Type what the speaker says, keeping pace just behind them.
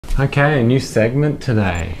Okay, a new segment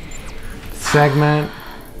today. Segment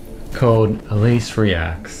called Elise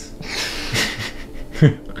Reacts.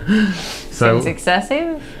 Seems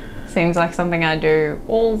excessive. Seems like something I do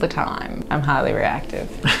all the time. I'm highly reactive.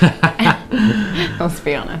 Let's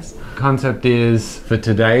be honest. Concept is, for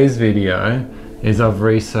today's video, is I've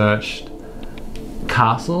researched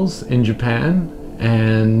castles in Japan,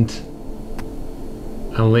 and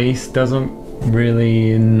Elise doesn't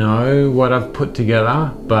really know what I've put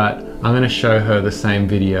together, but I'm going to show her the same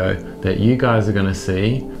video that you guys are going to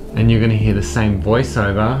see, and you're going to hear the same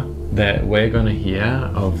voiceover that we're going to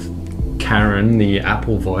hear of Karen, the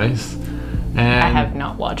Apple voice. And I have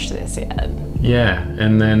not watched this yet. Yeah,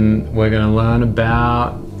 and then we're going to learn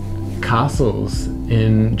about castles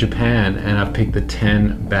in Japan, and I've picked the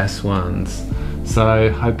 10 best ones.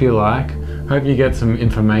 So hope you get some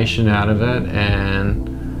information out of it, and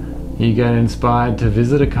you get inspired to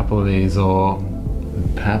visit a couple of these, or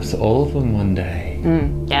perhaps all of them one day.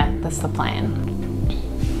 Yeah, that's the plan.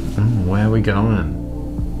 Where are we going?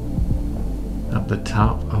 Up the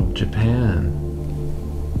top of Japan.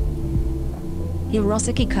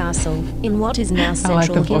 Hirosaki Castle, in what is now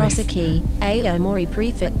central Hirosaki, Aomori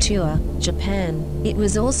Prefecture, Japan. It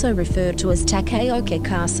was also referred to as Takaoka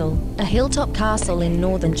Castle, a hilltop castle in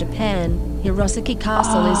northern Japan. Hirosaki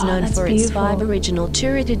Castle is known for its 5 original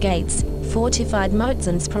turreted gates, fortified moats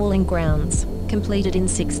and sprawling grounds. Completed in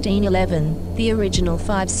 1611, the original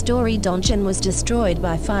 5-story donjon was destroyed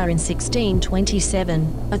by fire in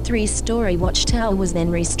 1627. A 3-story watchtower was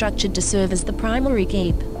then restructured to serve as the primary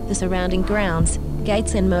keep. The surrounding grounds,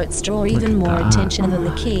 gates and moats draw even more attention than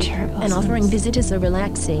the keep, and offering visitors a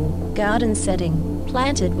relaxing, garden setting.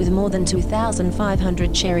 Planted with more than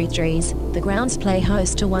 2,500 cherry trees, the grounds play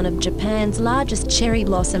host to one of Japan's largest cherry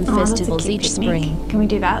blossom festivals each spring. Can we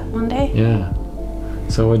do that one day? Yeah.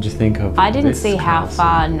 So what'd you think of I didn't see this how castle?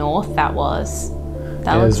 far north that was.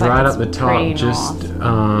 That It looks was like right it's up the top, pretty just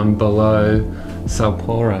north. below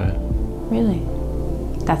Sapporo. Really?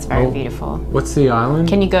 That's very beautiful. What's the island?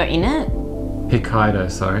 Can you go in it?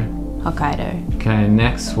 Hokkaido, sorry. Hokkaido. Okay,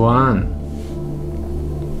 next one.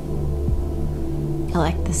 I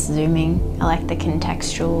like the zooming. I like the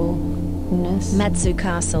contextualness. Matsu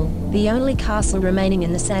Castle, the only castle remaining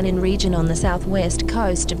in the Sanin region on the southwest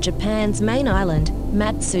coast of Japan's main island.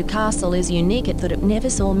 Matsu Castle is unique at that it never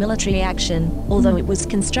saw military action, although it was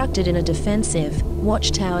constructed in a defensive,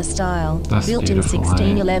 watchtower style. That's built in beautiful,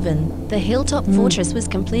 1611. The hilltop fortress was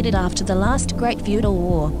completed after the last Great Feudal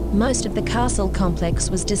War. Most of the castle complex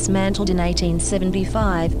was dismantled in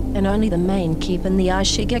 1875, and only the main keep and the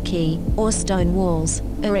Ishigaki, or stone walls,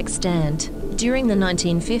 are extant. During the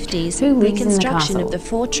 1950s, reconstruction of the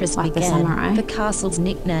fortress began. The castle's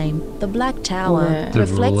nickname, the Black Tower,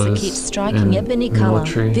 reflects the keep's striking ebony colour.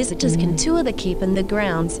 Visitors can tour the keep and the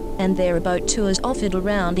grounds, and there are boat tours offered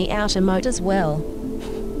around the outer moat as well.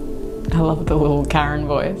 I love the little Karen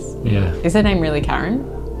voice. Yeah. Is her name really Karen?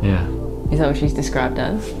 Yeah. Is that what she's described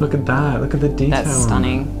as? Look at that. Look at the detail. That's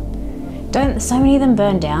stunning. So many of them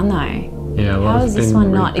burned down though. Yeah, a lot How is this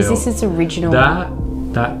one not? Is this its original? That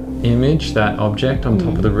image, that object on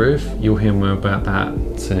top of the roof, you'll hear more about that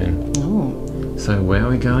soon. Oh. So where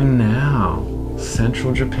are we going now?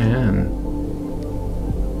 Central Japan.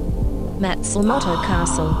 Matsumoto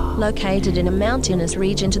Castle, located in a mountainous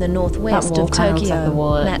region to the northwest of Tokyo.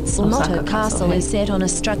 Matsumoto Castle is set on a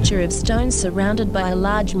structure of stone surrounded by a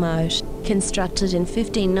large moat. Constructed in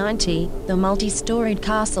 1590, the multi-storied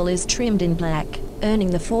castle is trimmed in black,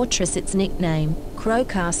 earning the fortress its nickname, Crow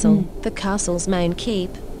Castle. The castle's main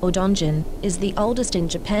keep, or donjon, is the oldest in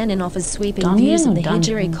Japan and offers sweeping views of the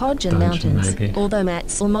Hijiri-Kojin Mountains. Maybe. Although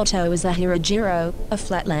Matsumoto is a hirajiro, a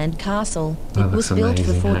flatland castle, it was built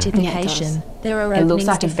for fortification. Yeah, there are it looks openings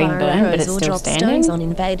like to it's been fire burned, but arrows it's or still drop standing. stones on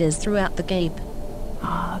invaders throughout the keep.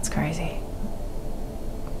 Oh, that's crazy.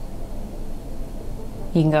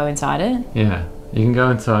 You can go inside it? Yeah. You can go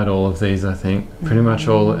inside all of these, I think. Pretty much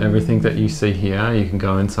everything that you see here, you can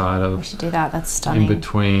go inside of. We should do that. That's stunning. In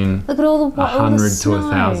between Look at all the 100 to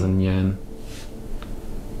 1,000 yen.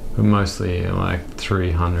 But mostly like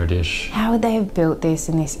 300-ish. How would they have built this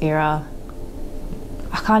in this era?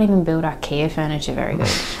 I can't even build IKEA furniture very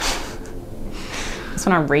good. Just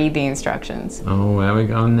when I read the instructions. Oh, where are we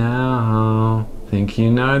going now? Think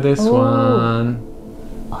you know this one.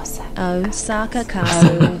 What's that? Osaka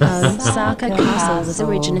Castle. Osaka Castle was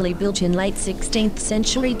originally built in late 16th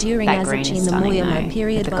century during Azuchi the Moyama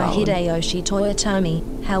period by Hideyoshi Toyotomi.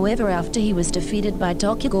 However, after he was defeated by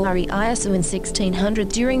Tokugawa Ieyasu in 1600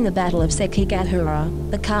 during the Battle of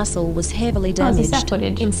Sekigahara, the castle was heavily damaged.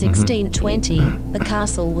 In 1620, the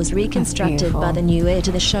castle was reconstructed by the new heir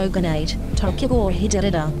to the shogunate, Tokugawa Hideyoshi.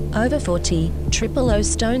 Over 40 triple-O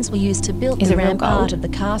stones were used to build the rampart of the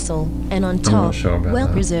castle, and on top,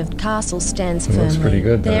 well-preserved castle stands firmly.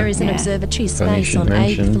 There is an observatory space on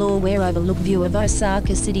 8th floor where overlook view of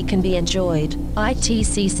Osaka City can be enjoyed.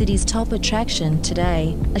 ITC City's top attraction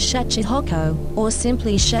today, a shachi hoko, or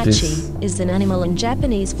simply shachi, is an animal in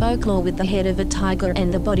Japanese folklore with the head of a tiger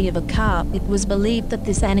and the body of a carp. It was believed that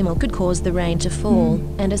this animal could cause the rain to fall,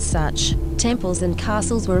 and as such, temples and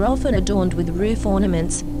castles were often adorned with roof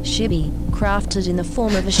ornaments, shibi, crafted in the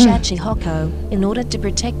form of a shachi hoko, in order to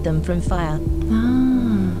protect them from fire.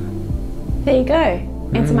 There you go.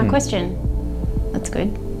 Answer my question. That's good.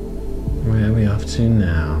 Where are we off to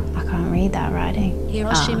now? I can't read that writing.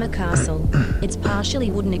 Hiroshima Castle. Its partially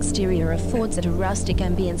wooden exterior affords it a rustic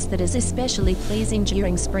ambience that is especially pleasing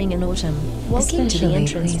during spring and autumn. Walking to the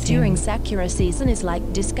entrance during Sakura season is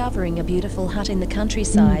like discovering a beautiful hut in the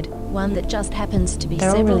countryside, one that just happens to be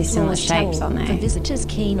several floors tall. For visitors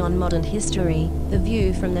keen on modern history, the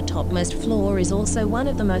view from the topmost floor is also one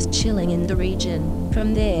of the most chilling in the region.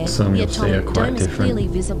 From there, the atomic dome is clearly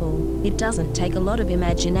visible. It doesn't take a lot of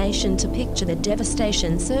imagination to picture the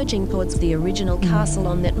devastation surging towards the original castle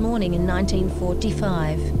on that morning in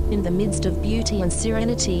 1945. In the midst of beauty and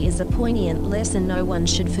serenity is a poignant lesson no one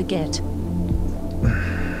should forget.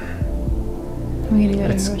 Are we gonna go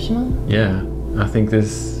to Hiroshima? Yeah, I think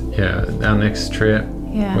this, our next trip,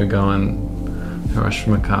 we're going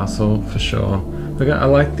Hiroshima Castle for sure. I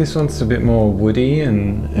like this one's a bit more woody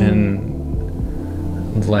and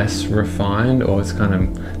less refined, or it's kind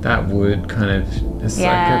of, that wood kind of, it's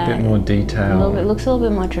like a bit more detailed. It looks a little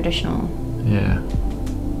bit more traditional. Yeah.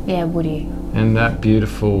 Yeah, woody. And that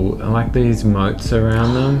beautiful, I like these moats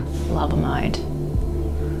around them. Love a moat.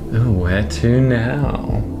 Oh, where to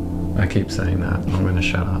now? I keep saying that, I'm going to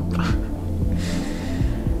shut up.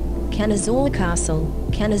 Kanazawa Castle.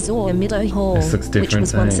 Kanazawa Mido Hall, which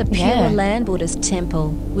was once a pure land Buddhist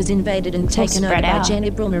temple, was invaded and taken over by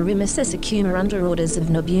General Murima Sasakuma under orders of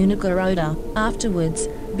Nobunaga Oda. Afterwards,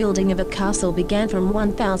 building of a castle began from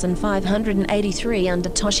 1583 under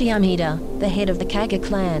Toshiyamida, the head of the Kaga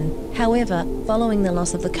clan. However, following the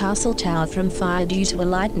loss of the castle tower from fire due to a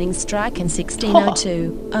lightning strike in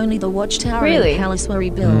 1602, only the watchtower and the palace were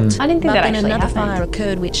rebuilt. I didn't think that actually another happened. Fire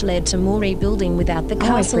occurred which led to more rebuilding without the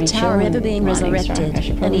castle tower ever being resurrected.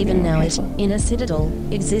 And even now it, in a citadel,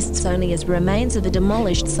 exists only as remains of a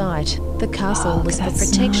demolished site. The castle was for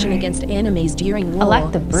protection against enemies during war. I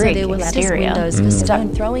like the brick so there were lattice exterior. windows for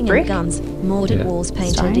stone throwing and guns, mortared walls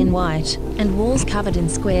painted in white, and walls covered in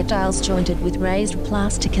square tiles jointed with raised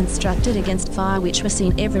plaster constructed against fire, which were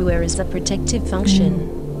seen everywhere as a protective function.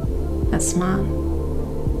 That's smart.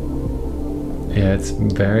 Yeah, it's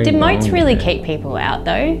very Did moats really keep people out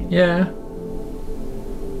though? Yeah.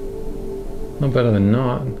 Not better than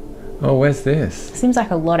not. Oh, where's this? Seems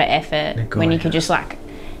like a lot of effort when you could just like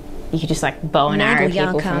bow and arrow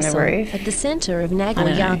people from the roof. At the centre of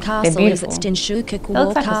Nagoya Castle is its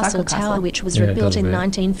Tenshukaku Castle Tower, which was rebuilt in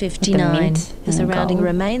 1959. The surrounding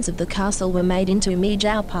remains of the castle were made into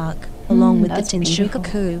Mijao Park, along with the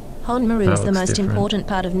Tenshukaku. Honmaru is the most important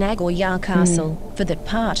part of Nagoya Castle. For that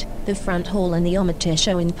part, the front hall and the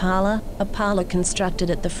Omatesho parlour, a parlour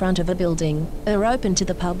constructed at the front of a building, are open to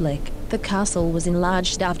the public. The castle was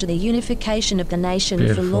enlarged after the unification of the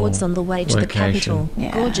nation for lords on the way to the capital.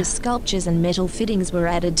 Gorgeous sculptures and metal fittings were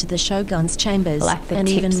added to the shogun's chambers, and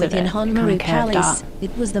even within Honmaru Palace,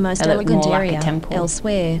 it was the most elegant area.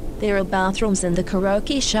 Elsewhere, there are bathrooms, and the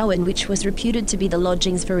Kuroki Shoin, which was reputed to be the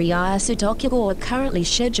lodgings for Ieyasu Tokugawa, are currently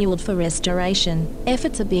scheduled for restoration.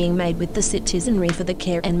 Efforts are being made with the citizenry for the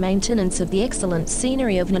care and maintenance of the excellent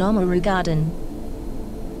scenery of Nomaru Garden.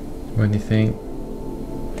 What do you think?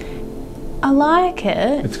 I like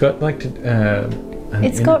it. It's got like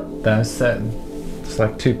it's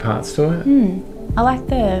like two parts to it. I like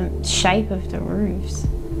the shape of the roofs.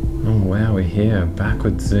 Oh wow, we're here.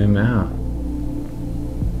 Backward zoom out.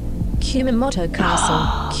 Kumamoto Castle.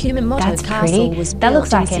 Kumamoto That's Castle pretty. was That built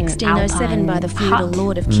looks like in an 1607 by the feudal Alpine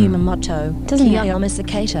lord of hut. Kumamoto, Doesn't it? Kiyama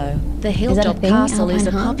Sakato. The that a hilltop thing, castle is a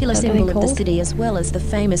Alpine hut? popular Is that what symbol they're of the called? city as well as the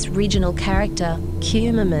famous regional character,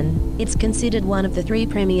 Kumaman. It's considered one of the 3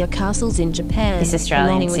 premier castles in Japan, This Australian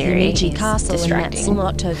along with series Himeji is Castle and distracting.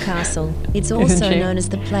 Matsumoto Castle. It's also she? known as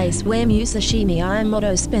the place where Musashi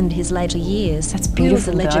Miyamoto spent his later years. That's He was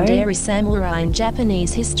a beautiful, though. legendary samurai in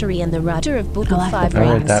Japanese history and the writer of Book I of like the Five book. I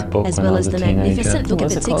read Rings, that book as when well I as was the a teenager. magnificent look What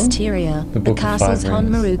of was its it called? exterior. The The Book of castle's Five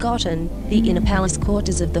Rings. Honmaru Goten, the inner palace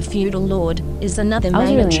quarters of the feudal lord, is another I was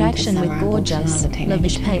main really into attraction with samurai books when I was gorgeous, a teenager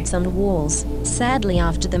lavish too. paints on the walls. Sadly,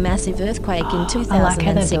 after the massive earthquake in I like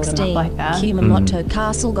how they build 'em up 2016, like that. Kumamoto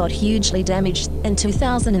Castle got hugely damaged. In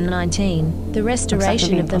 2019, the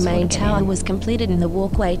restoration be of the impossible main to get tower in. was completed and the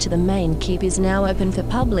walkway to the main keep is now open for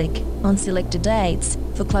public, on selected dates,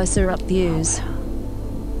 for closer up views.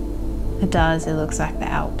 It does. It looks like the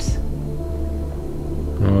Alps.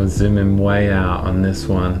 Oh, zooming way out on this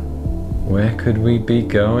one. Where could we be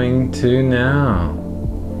going to now?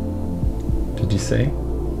 Did you see?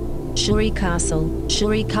 Shuri Castle.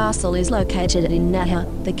 Shuri Castle is located in Naha,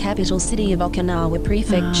 the capital city of Okinawa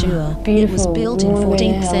Prefecture. It was beautiful. built in We wanna be 14th there,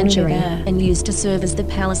 I wanna be century there. and used to serve as the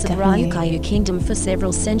palace of Definitely. Ryukyu Kingdom for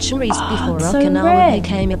several centuries before it's so Okinawa red.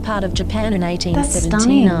 became a part of Japan in That's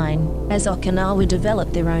 1879. As Okinawa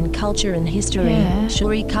developed their own culture and history, Yeah.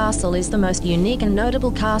 Shuri Castle is the most unique and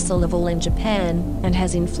notable castle of all in Japan and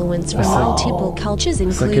has influence from That's like- multiple cultures like a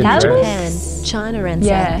including dress. Japan, China and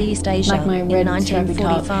Yeah, Southeast Asia. like my In red scrubby top.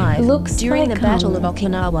 1945, It looks during like, the Battle of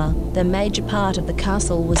Okinawa, the major part of the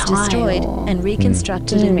castle was Tile. destroyed and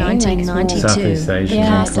reconstructed Mm. in It makes more- 1992. Southeast The Asian. Yeah,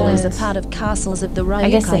 castle it is a does. part of Castles of the I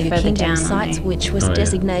guess they're Ryukyu further Kingdom down, aren't sites, they? which was Oh, yeah.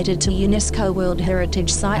 designated to UNESCO World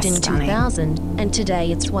Heritage Site in That's stunning. 2000, and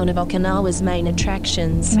today it's one of Okinawa's main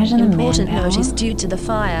attractions. Imagine the Important manpower. notice due to the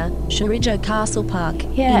fire, Shurijo Castle Park,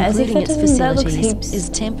 Yeah, as if including it its doesn't- that looks facilities, heaps- is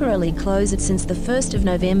temporarily closed since the 1st of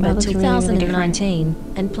November That looks really, really different. 2019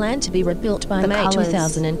 and planned to be rebuilt by The May colours.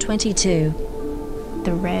 2022.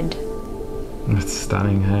 The red. That's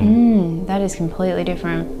stunning, hey? That is completely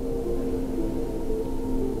different.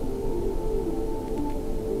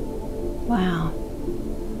 Wow.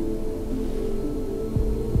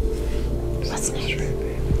 What's next?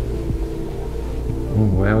 Oh,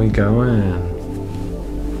 where are we going?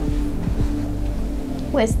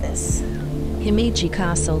 Where's this? Himeji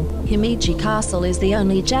Castle. Himeji Castle is the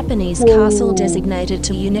only Japanese castle designated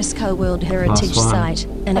to UNESCO World Heritage one. Site,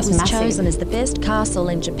 and That's it was massive. chosen as the best castle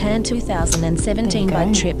in Japan 2017 There by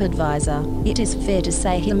you go. TripAdvisor. It is fair to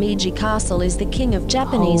say Himeji Castle is the king of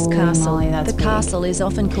Japanese Holy castle. moly, that's The big. castle is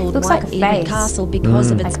often called Looks White like a Eagle face. Castle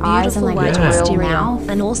because of its Like eyes and beautiful like white a real exterior, mouth.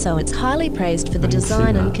 and also it's highly praised for the I didn't see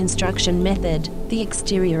design and that. construction method. The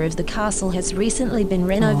exterior of the castle has recently been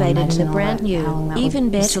renovated imagine to all brand that- how long new. that Even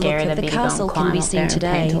would be better look scary at that the you'd go and castle can climb be up seen there and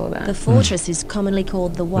today. paint all that. The fortress is commonly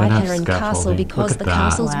called the White have Heron Castle scaffolding. because Look the at that.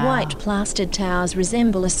 castle's Wow. white plastered towers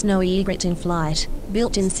resemble a snowy egret in flight.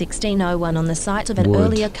 Built in 1601 on the site of an Wood.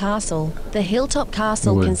 earlier castle, the Hilltop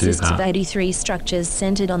Castle Would do consists of that. 83 structures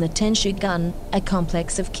centered on the Tenshu-gun, a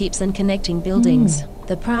complex of keeps and connecting buildings.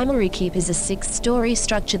 The primary keep is a 6-story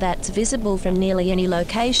structure that's visible from nearly any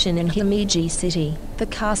location in Himeji City. The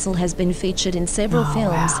castle has been featured in several Oh,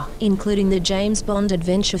 films, wow. including the James Bond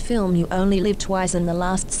adventure film You Only Live Twice and The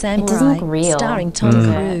Last Samurai, doesn't look real, starring Tom does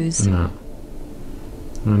it? Cruise. No.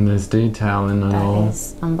 And there's detail in it all. That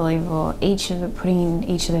is unbelievable. Putting in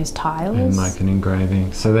each of those tiles. And like an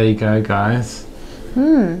engraving. So there you go, guys.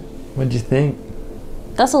 What do you think?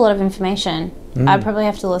 That's a lot of information. I'd probably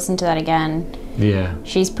have to listen to that again. Yeah.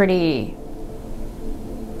 She's pretty.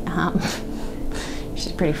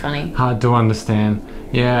 She's pretty funny. Hard to understand.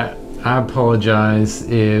 Yeah, I apologize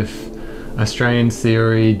if Australian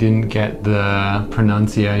Siri didn't get the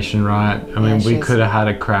pronunciation right. I mean, we she's- could have had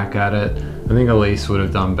a crack at it. I think Elise would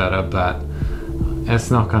have done better, but it's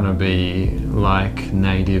not going to be like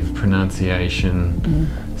native pronunciation.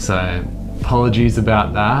 So, apologies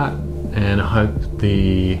about that, and I hope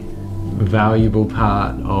the valuable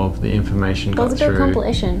part of the information That got was a good through.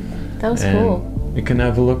 compilation. That was And cool. we can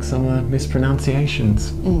overlook some of the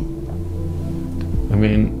mispronunciations. I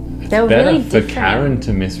mean, it's They were better really for different. Karen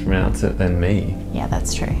to mispronounce it than me. Yeah,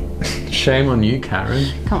 that's true. Shame on you, Karen.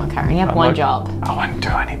 Come on, Karen. You have I'm one not- job. I won't do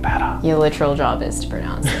any better. Your literal job is to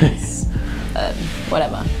pronounce this.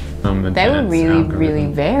 Whatever. I'm They were advanced really, algorithm. really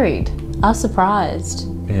varied. I was surprised.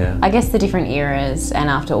 Yeah. I guess the different eras and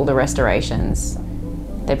after all the restorations,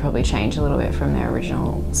 they probably changed a little bit from their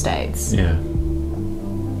original states. Yeah.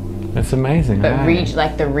 It's amazing. But hey?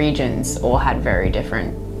 like the regions all had very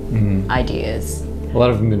different ideas. A lot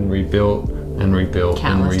of them been rebuilt, and rebuilt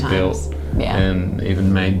Countless and rebuilt. times. Yeah. And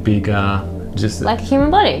even made bigger. Just Like a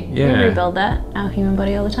human body. Yeah. We rebuild our human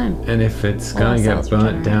body all the time. and if it's All going to our get cells burnt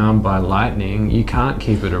regenerate. down by lightning, you can't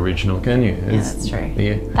keep it original, can you? Yeah, that's true.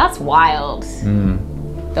 Yeah. That's wild.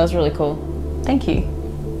 Mm. That was really cool. Thank you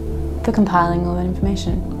for compiling all that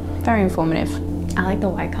information. Very informative. I like the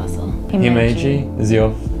White Castle. Himeji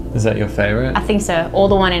is that your favorite? I think so. Or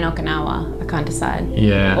the one in Okinawa. I can't decide.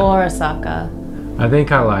 Yeah. Or Osaka. I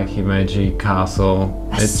think I like Himeji Castle.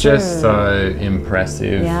 That's It's just true. so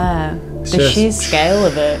impressive. Yeah. It's The just- sheer scale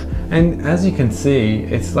of it. And as you can see,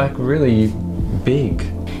 it's like really big.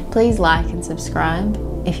 Please like and subscribe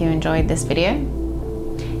if you enjoyed this video.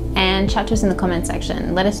 And chat to us in the comment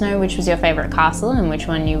section. Let us know which was your favorite castle and which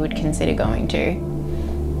one you would consider going to.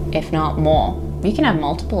 If not more. You can have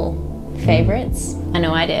multiple favorites. I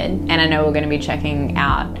know I did. And I know we're going to be checking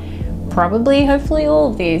out probably, hopefully,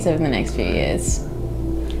 all of these over the next few years.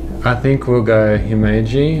 I think we'll go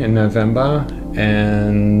Himeji in November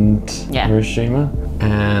and Yeah. Hiroshima.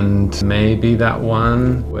 And maybe that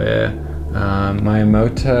one where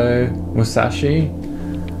Miyamoto Musashi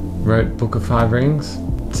wrote Book of Five Rings.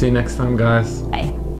 See you next time, guys. Bye.